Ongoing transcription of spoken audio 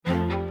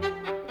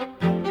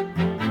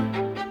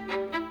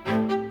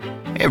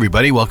Hey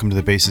everybody, welcome to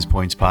the Basis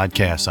Points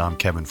Podcast. I'm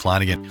Kevin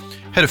Flanagan,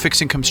 head of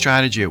fixed income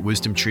strategy at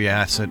Wisdom Tree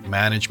Asset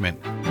Management.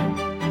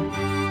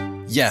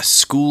 Yes,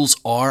 schools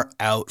are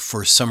out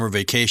for summer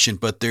vacation,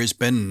 but there's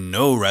been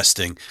no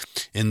resting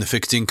in the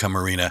fixed income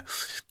arena.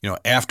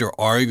 After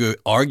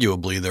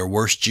arguably their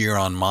worst year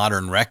on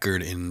modern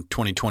record in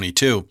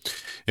 2022,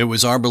 it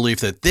was our belief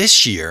that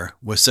this year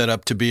was set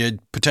up to be a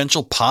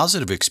potential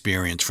positive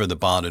experience for the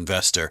bond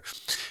investor.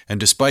 And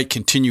despite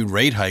continued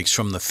rate hikes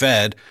from the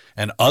Fed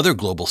and other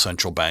global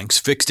central banks,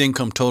 fixed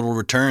income total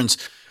returns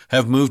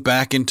have moved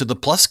back into the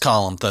plus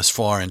column thus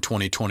far in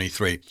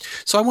 2023.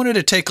 So I wanted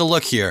to take a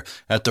look here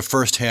at the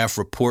first half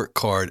report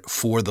card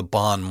for the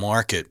bond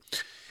market.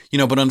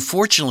 But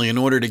unfortunately, in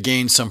order to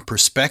gain some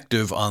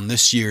perspective on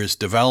this year's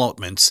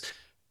developments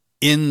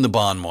in the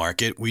bond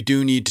market, we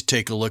do need to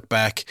take a look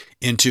back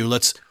into,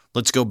 let's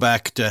go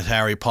back to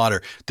Harry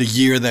Potter, the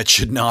year that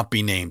should not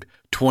be named,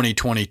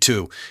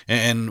 2022.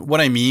 And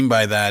what I mean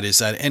by that is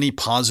that any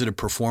positive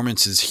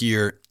performances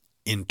here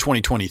in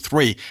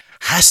 2023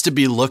 has to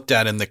be looked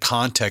at in the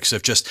context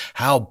of just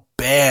how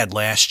bad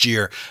last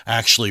year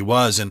actually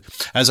was. And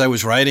as I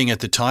was writing at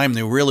the time,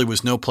 there really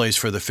was no place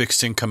for the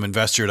fixed income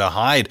investor to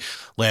hide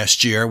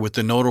last year, with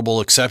the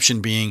notable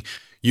exception being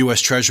U.S.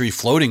 Treasury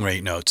floating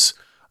rate notes.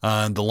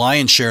 The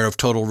lion's share of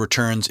total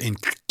returns in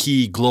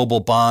key global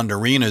bond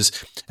arenas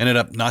ended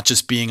up not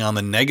just being on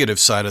the negative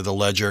side of the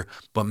ledger,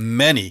 but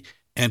many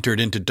entered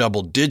into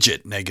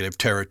double-digit negative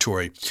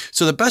territory.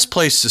 So the best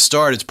place to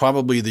start is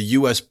probably the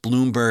U.S.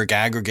 Bloomberg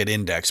Aggregate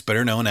Index,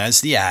 better known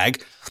as the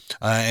AG,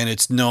 and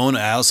it's known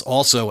as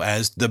also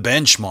as the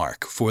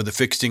benchmark for the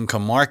fixed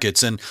income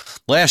markets. And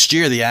last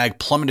year, the AG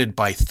plummeted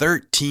by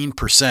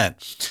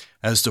 13%,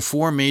 as the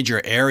four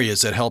major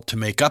areas that helped to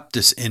make up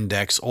this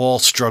index all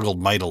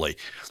struggled mightily.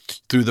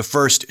 Through the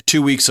first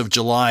 2 weeks of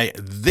July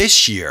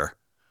this year,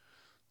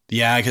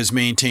 the AG has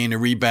maintained a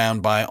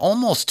rebound by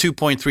almost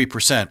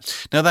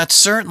 2.3%. Now, that's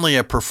certainly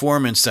a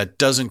performance that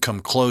doesn't come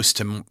close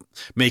to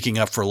making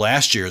up for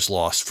last year's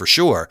loss, for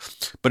sure,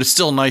 but it's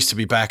still nice to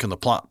be back in the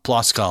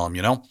plus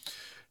column,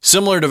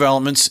 Similar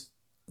developments,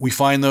 we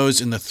find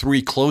those in the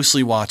three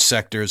closely watched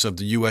sectors of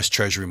the U.S.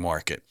 Treasury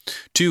market,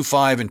 2,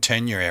 5, and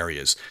 10-year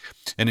areas.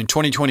 And in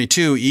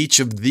 2022, each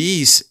of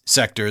these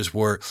sectors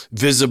were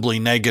visibly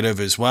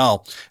negative as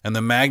well, and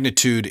the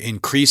magnitude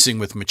increasing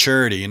with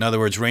maturity. In other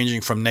words,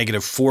 ranging from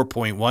negative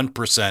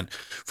 4.1%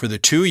 for the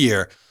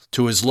 2-year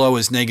to as low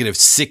as negative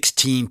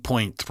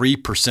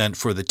 16.3%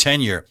 for the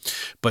 10-year.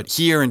 But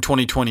here in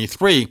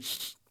 2023,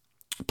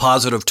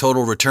 positive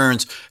total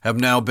returns have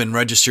now been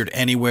registered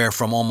anywhere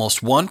from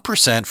almost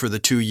 1% for the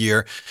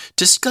 2-year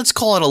to, let's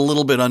call it, a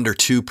little bit under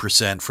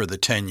 2% for the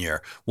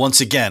 10-year.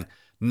 Once again,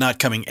 not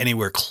coming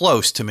anywhere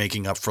close to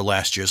making up for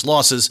last year's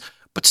losses,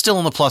 but still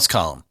in the plus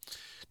column.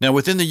 Now,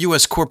 within the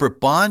U.S.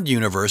 corporate bond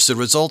universe, the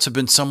results have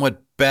been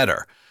somewhat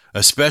better,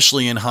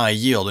 especially in high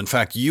yield. In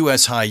fact,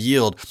 U.S. high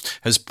yield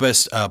has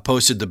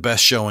posted the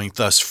best showing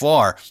thus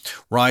far,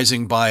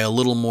 rising by a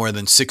little more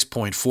than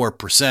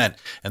 6.4%,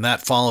 and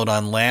that followed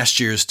on last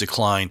year's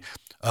decline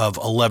of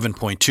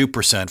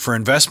 11.2%. For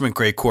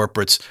investment-grade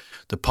corporates,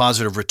 the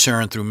positive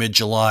return through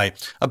mid-July,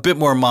 a bit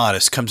more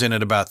modest, comes in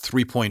at about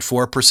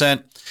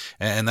 3.4%,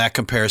 and that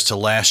compares to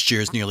last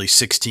year's nearly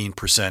 16%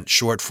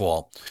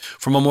 shortfall.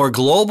 From a more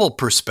global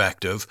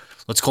perspective,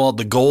 let's call it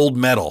the gold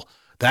medal.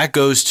 That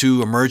goes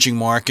to emerging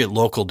market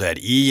local debt,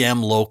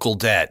 EM local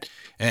debt.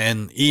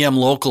 And EM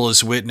local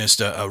has witnessed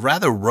a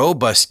rather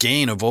robust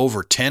gain of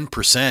over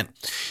 10%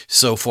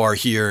 so far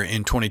here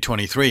in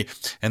 2023.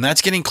 And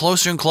that's getting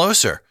closer and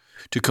closer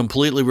to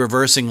completely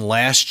reversing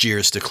last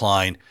year's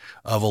decline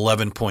of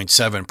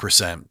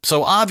 11.7%.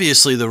 So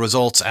obviously the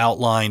results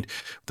outlined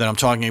that I'm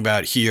talking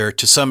about here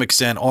to some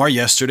extent are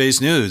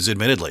yesterday's news,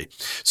 admittedly.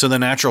 So the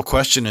natural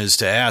question is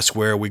to ask,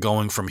 where are we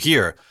going from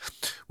here?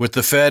 With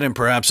the Fed and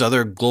perhaps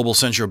other global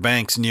central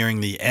banks nearing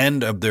the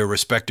end of their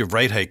respective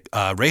rate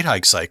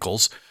hike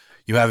cycles,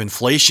 you have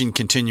inflation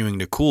continuing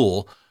to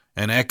cool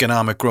and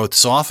economic growth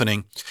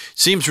softening.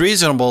 Seems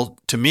reasonable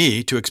to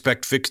me to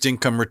expect fixed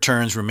income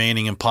returns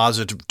remaining in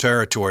positive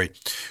territory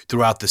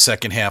throughout the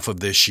second half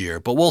of this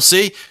year. But we'll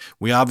see.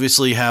 We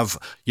obviously have,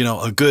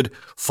 a good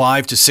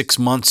 5 to 6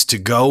 months to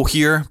go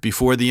here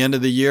before the end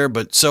of the year.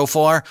 But so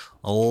far,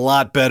 a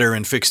lot better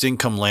in fixed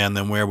income land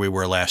than where we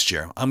were last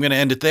year. I'm going to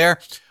end it there.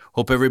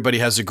 Hope everybody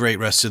has a great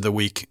rest of the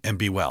week and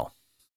be well.